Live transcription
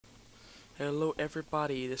Hello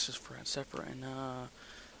everybody, this is Fradseffer, and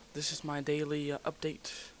this is my daily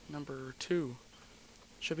update number 2.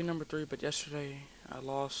 Should be number 3, but yesterday I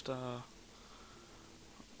lost on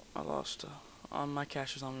my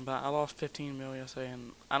cash is on me, but I lost 15 mil yesterday,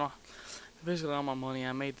 and I don't basically all my money.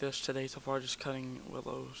 I made this today so far just cutting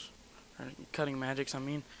willows, or cutting magics. I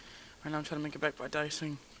mean, right now I'm trying to make it back by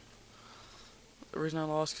dicing. The reason I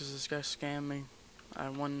lost because this guy scammed me. I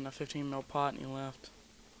won a 15 mil pot and he left.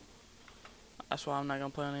 That's why I'm not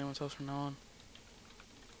gonna play on anyone's host from now on.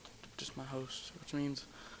 Just my host, which means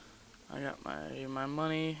I got my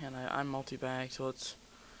money and I multi-bag, so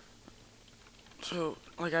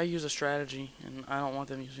like I use a strategy and I don't want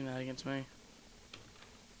them using that against me.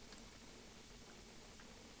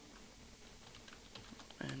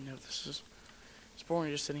 And if it's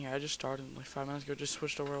boring just sitting here. I just started like 5 minutes ago, just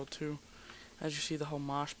switched to World 2. As you see the whole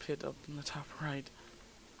mosh pit up in the top right.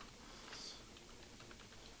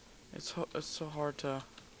 It's so hard for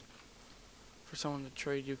someone to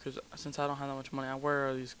trade you, because since I don't have that much money, I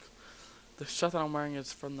wear these. The stuff that I'm wearing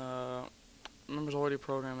is from the members only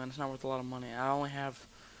program, and it's not worth a lot of money. I only have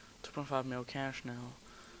 2.5 mil cash now.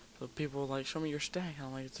 So people like, show me your stack, and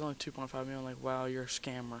I'm like, it's only 2.5 mil. I'm like, wow, you're a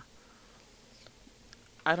scammer.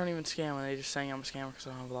 I don't even scam, and they just saying I'm a scammer because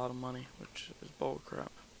I don't have a lot of money, which is bull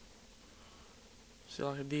crap. See,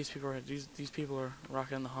 like these people are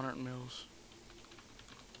rocking the 100 mils.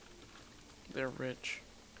 They're rich.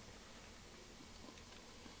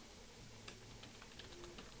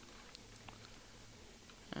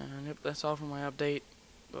 And yep, that's all for my update.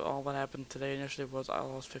 All that happened today and yesterday was I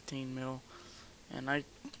lost 15 mil. And I'm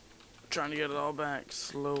trying to get it all back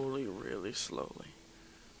slowly, really slowly.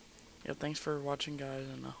 Yep, thanks for watching, guys,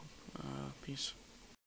 and peace.